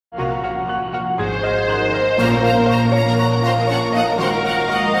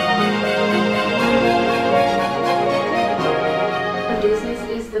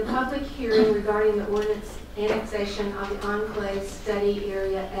annexation of the Enclave Study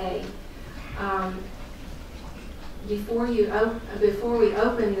Area A. Before we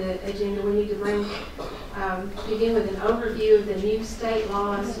open the agenda, we need to begin with an overview of the new state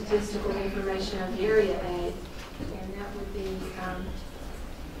law and statistical information of Area A, and that would be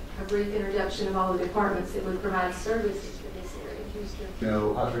a brief introduction of all the departments that would provide services for this area. You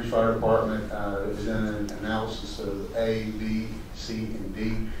know, Hot Springs Fire Department has done an analysis of A, B, C, and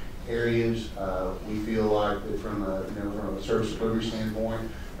D areas. We feel like that from a service delivery standpoint,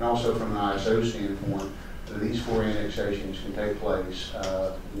 and also from an ISO standpoint, that these 4 annexations can take place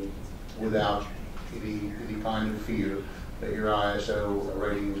without any kind of fear that your ISO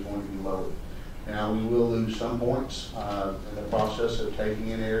rating is going to be lowered. Now, we will lose some points in the process of taking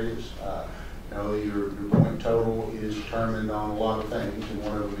in areas. Your point total is determined on a lot of things, and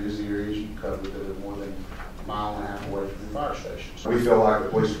one of them is the areas you covered that are more than a mile and a half away from the fire stations. We feel like the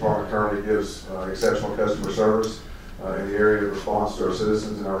police department currently gives exceptional customer service in the area of response to our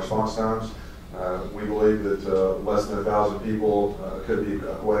citizens and our response times. We believe that less than 1,000 people could be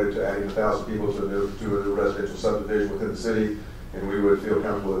equated to adding 1,000 people to a residential subdivision within the city, and we would feel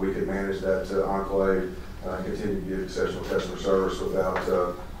comfortable that we could manage that enclave and continue to give exceptional customer service without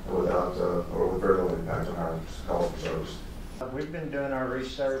or with very little impact on our calls for service. We've been doing our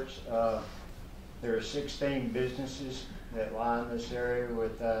research. There are 16 businesses that lie in this area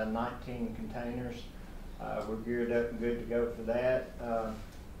with 19 containers. We're geared up and good to go for that.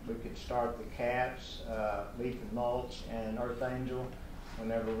 We could start the caps, leaf and mulch, and Earth Angel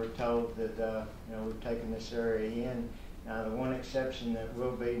whenever we're told that we've taken this area in. Now, the one exception that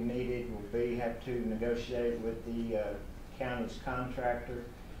will be needed will be have to negotiate with the county's contractor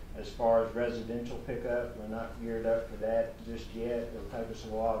as far as residential pickup. We're not geared up for that just yet. It'll take us a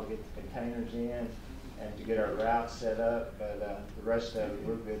while to get the containers in and to get our routes set up, but the rest of it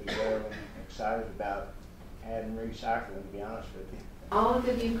we're good to go and excited about adding recycling, to be honest with you. All of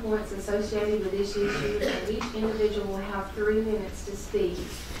the viewpoints associated with this issue, and each individual will have 3 minutes to speak.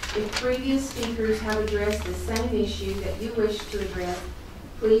 If previous speakers have addressed the same issue that you wish to address,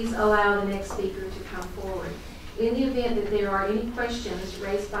 please allow the next speaker to come forward. In the event that there are any questions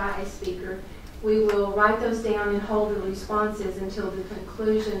raised by a speaker, we will write those down and hold the responses until the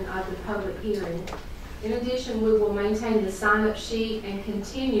conclusion of the public hearing. In addition, we will maintain the sign-up sheet and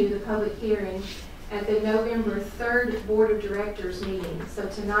continue the public hearing at the November 3rd Board of Directors meeting. So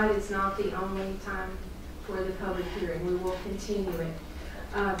tonight is not the only time for the public hearing. We will continue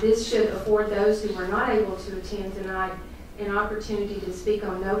it. This should afford those who were not able to attend tonight an opportunity to speak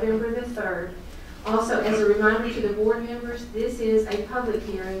on November the 3rd. Also, as a reminder to the board members, this is a public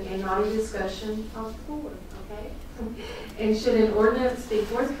hearing and not a discussion of the board, okay? And should an ordinance be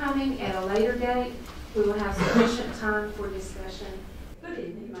forthcoming at a later date, we will have sufficient time for discussion. Good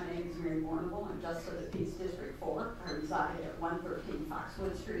evening, my name is Mary Warnable. I'm Justice of the Peace District 4. I reside at 113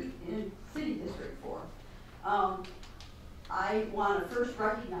 Foxwood Street in City District 4. I want to first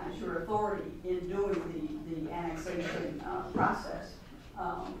recognize your authority in doing the annexation process.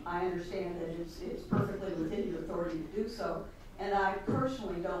 I understand that it's perfectly within your authority to do so, and I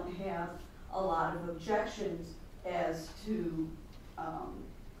personally don't have a lot of objections as to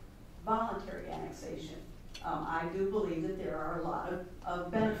voluntary annexation. I do believe that there are a lot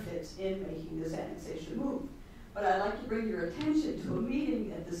of benefits in making this annexation move. But I'd like to bring your attention to a meeting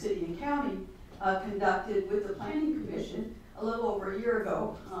that the city and county conducted with the Planning Commission a little over a year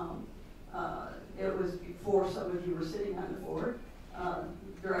ago. It was before some of you were sitting on the board.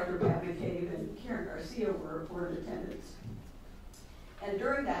 Director Pat McCabe and Karen Garcia were in attendance. And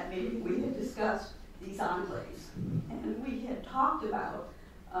during that meeting, we had discussed these enclaves. And we had talked about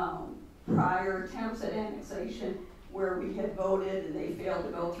prior attempts at annexation where we had voted and they failed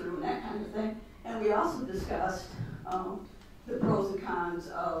to go through and that kind of thing. And we also discussed the pros and cons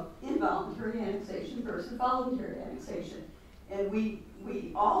of involuntary annexation versus voluntary annexation. And we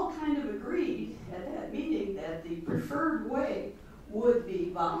all kind of agreed at that meeting that the preferred way would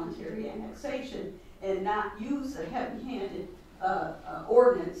be voluntary annexation and not use a heavy-handed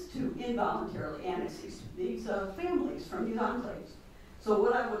ordinance to involuntarily annex these families from these enclaves. So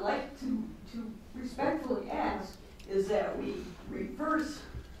what I would like to respectfully ask is that we reverse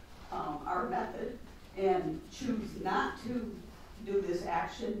our method and choose not to do this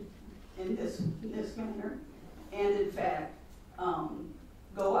action in this manner, and in fact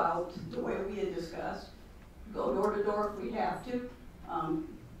go out the way we had discussed, go door to door if we have to,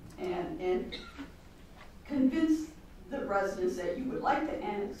 and convince the residents that you would like to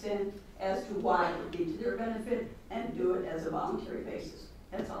annex in as to why it would be to their benefit, and do it as a voluntary basis.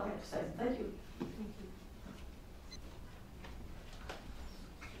 That's all I have to say. Thank you. Thank you.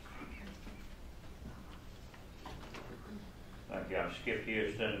 you. I'm Skip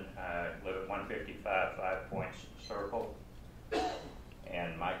Houston. I live at 155 Five Points Circle.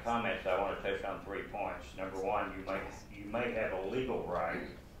 And my comments, I want to touch on 3 points. Number one, you may have a legal right,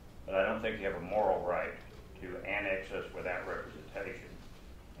 but I don't think you have a moral right to annex us without representation.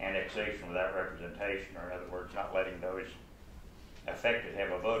 Annexation without representation, or in other words, not letting those affected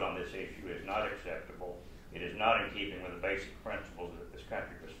have a vote on this issue, is not acceptable. It is not in keeping with the basic principles that this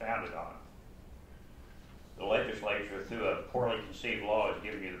country was founded on. The legislature, through a poorly conceived law, has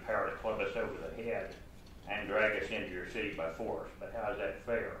given you the power to club us over the head and drag us into your city by force. But how is that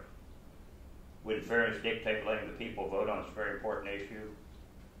fair? Wouldn't fairness dictate letting the people vote on this very important issue?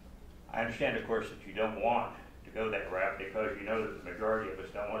 I understand, of course, that you don't want to go that route because you know that the majority of us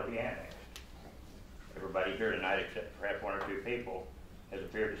don't want to be annexed. Everybody here tonight, except perhaps 1 or 2 people, has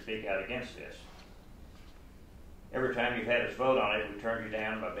appeared to speak out against this. Every time you've had us vote on it, we turned you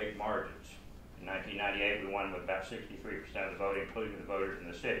down by big margins. In 1998, we won with about 63% of the vote, including the voters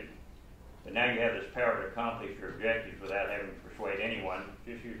in the city. But now you have this power to accomplish your objectives without having to persuade anyone.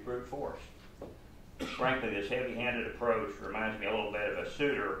 Just use brute force. Frankly, this heavy-handed approach reminds me a little bit of a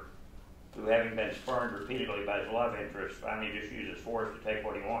suitor who, having been spurned repeatedly by his love interest, finally just uses force to take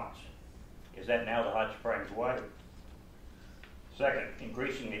what he wants. Is that now the Hot Springs way? Second,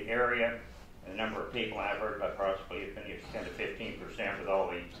 increasing the area and the number of people, and I've heard about possibly as many as 10 to 15% with all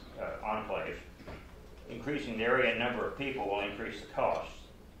the enclaves. Increasing the area and number of people will increase the costs.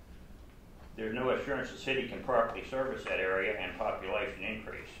 There's no assurance the city can properly service that area and population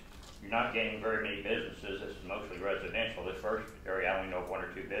increase. You're not getting very many businesses. This is mostly residential. This first area, I only know of 1 or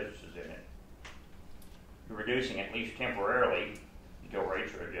 2 businesses in it. You're reducing, at least temporarily, until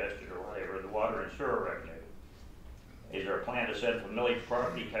rates are adjusted or whatever, the water and sewer revenue. Is there a plan to set up a millage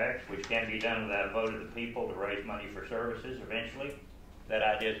property tax, which can be done without a vote of the people to raise money for services eventually? That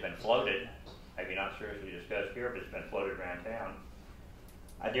idea has been floated, maybe not seriously discussed here, but it's been floated around town.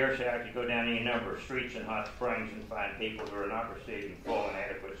 I dare say I could go down any number of streets in Hot Springs and find people who are not receiving full and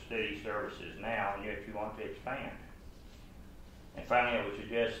adequate city services now, and yet you want to expand. And finally, I would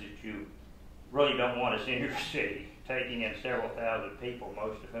suggest that you really don't want us in your city, taking in several thousand people,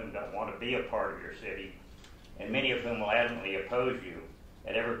 most of whom don't want to be a part of your city, and many of whom will adamantly oppose you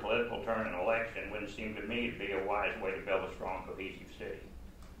at every political turn in election. Wouldn't seem to me to be a wise way to build a strong, cohesive city.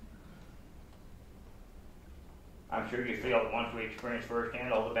 I'm sure you feel that once we experience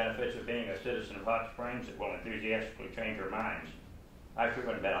firsthand all the benefits of being a citizen of Hot Springs, it will enthusiastically change our minds. I sure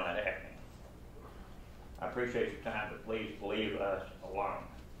wouldn't bet on that happening. I appreciate your time, but please leave us alone.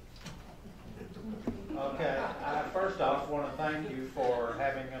 Okay, I first off want to thank you for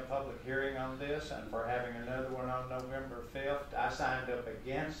having a public hearing on this and for having another one on November 5th. I signed up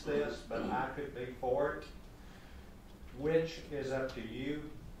against this, but I could be for it. Which is up to you.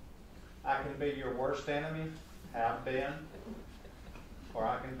 I can be your worst enemy, have been, or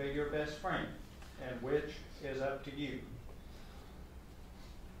I can be your best friend, and which is up to you.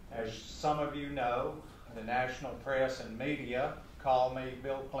 As some of you know, the national press and media call me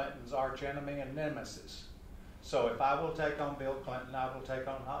Bill Clinton's archenemy and nemesis. So if I will take on Bill Clinton, I will take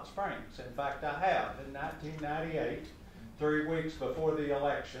on Hot Springs. In fact, I have. In 1998, 3 weeks before the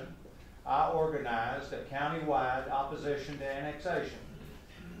election, I organized a countywide opposition to annexation.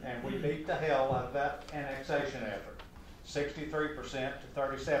 And we beat the hell out of that annexation effort, 63% to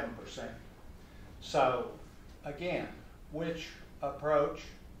 37%. So, again, which approach,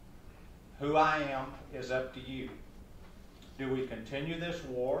 who I am, is up to you. Do we continue this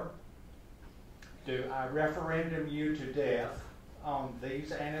war? Do I referendum you to death on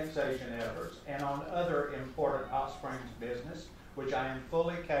these annexation efforts and on other important Hot Springs business, which I am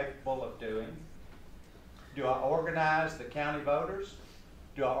fully capable of doing? Do I organize the county voters?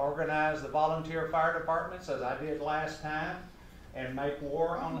 Do I organize the volunteer fire departments as I did last time and make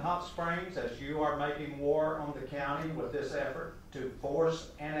war on Hot Springs as you are making war on the county with this effort to force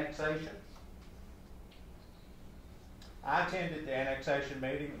annexation? I attended the annexation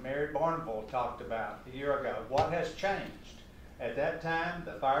meeting that Mary Barneville talked about a year ago. What has changed? At that time,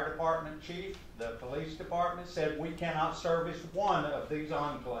 the fire department chief, the police department said we cannot service one of these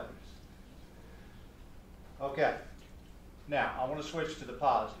enclaves. Okay. Now, I want to switch to the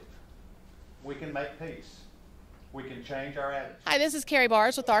positive. We can make peace. We can change our attitude. Hi, this is Carrie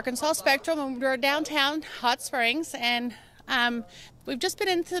Bars with Arkansas Spectrum, and we're downtown Hot Springs, and we've just been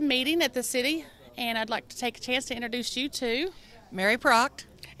into the meeting at the city, and I'd like to take a chance to introduce you to Mary Proct.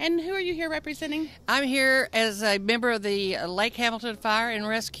 And who are you here representing? I'm here as a member of the Lake Hamilton Fire and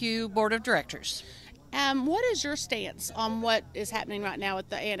Rescue Board of Directors. What is your stance on what is happening right now with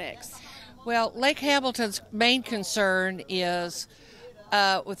the annex? Well, Lake Hamilton's main concern is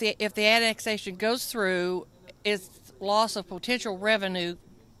if the annexation goes through, it's loss of potential revenue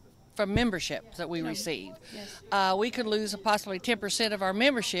from membership that we receive. Yes. We could lose possibly 10% of our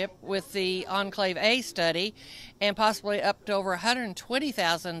membership with the Enclave A study, and possibly up to over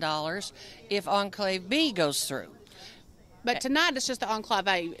 $120,000 if Enclave B goes through. But tonight it's just the Enclave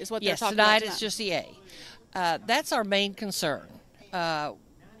A is what Yes, they're talking about tonight it's just the A. That's our main concern.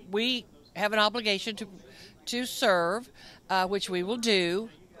 We have an obligation to serve, which we will do,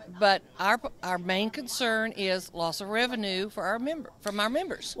 but our main concern is loss of revenue for from our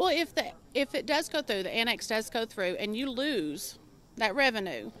members. Well, if it does go through, the annex does go through, and you lose that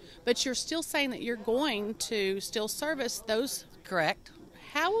revenue, but you're still saying that you're going to still service those. Correct.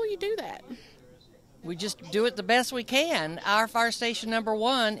 How will you do that? We just do it the best we can. Our fire station number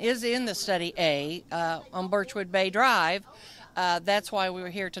 1 is in the Study A on Birchwood Bay Drive. That's why we were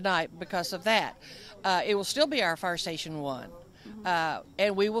here tonight, because of that. It will still be our fire station 1,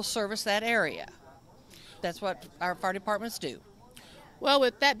 and we will service that area. That's what our fire departments do. Well,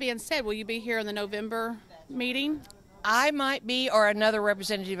 with that being said, will you be here in the November meeting? I might be, or another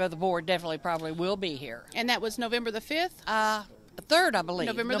representative of the board definitely probably will be here. And that was November the 5th? 3rd, I believe.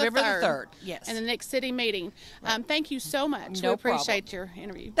 November the 3rd. Yes. And the next city meeting. Thank you so much. No we appreciate problem. your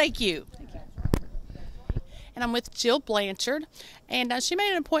interview. Thank you. And I'm with Jill Blanchard, and she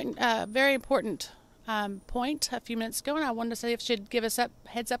made an very important point a few minutes ago, and I wanted to see if she'd give us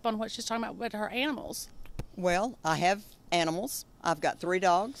heads up on what she's talking about with her animals. Well, I have animals. I've got 3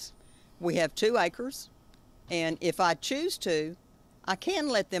 dogs. We have 2 acres, and if I choose to, I can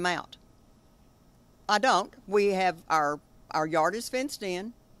let them out. I don't. We have our yard is fenced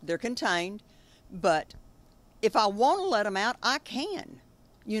in. They're contained, but if I want to let them out, I can.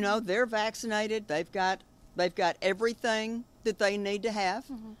 You know, they're vaccinated. They've got everything that they need to have.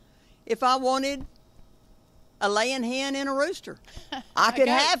 Mm-hmm. If I wanted a laying hen and a rooster, I could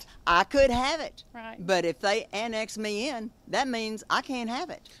have it. Right. But if they annex me in, that means I can't have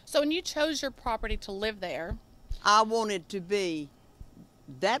it. So when you chose your property to live there, I wanted to be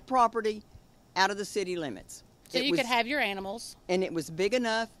that property out of the city limits. so you could have your animals. And it was big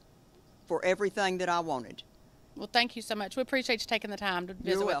enough for everything that I wanted. Well, thank you so much. We appreciate you taking the time to visit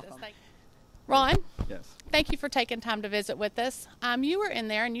You're with welcome. us. Thank you. Ron? Yes. Thank you for taking time to visit with us. You were in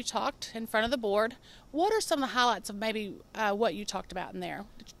there and you talked in front of the board. What are some of the highlights of maybe what you talked about in there?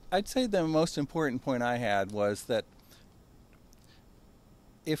 I'd say the most important point I had was that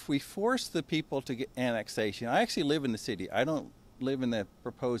if we force the people to get annexation, I actually live in the city. I don't live in the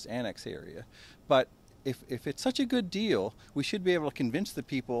proposed annex area. But if it's such a good deal, we should be able to convince the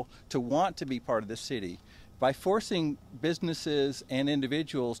people to want to be part of the city. By forcing businesses and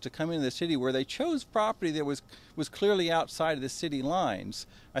individuals to come into the city where they chose property that was clearly outside of the city lines,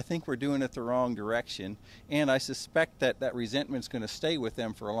 I think we're doing it the wrong direction. And I suspect that resentment's going to stay with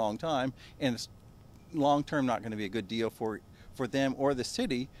them for a long time, and it's long-term not going to be a good deal for them or the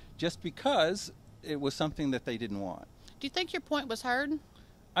city, just because it was something that they didn't want. Do you think your point was heard?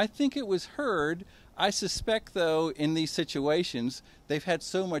 I think it was heard. I suspect, though, in these situations, they've had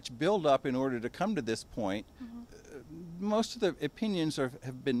so much buildup in order to come to this point. Mm-hmm. Most of the opinions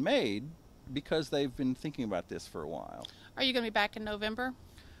have been made because they've been thinking about this for a while. Are you going to be back in November?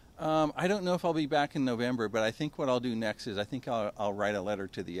 I don't know if I'll be back in November, but I think what I'll do next is I think I'll write a letter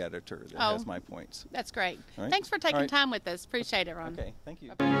to the editor that has my points. That's great. Right. Thanks for taking time with us. Appreciate it, Ron. Okay, thank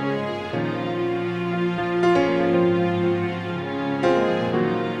you.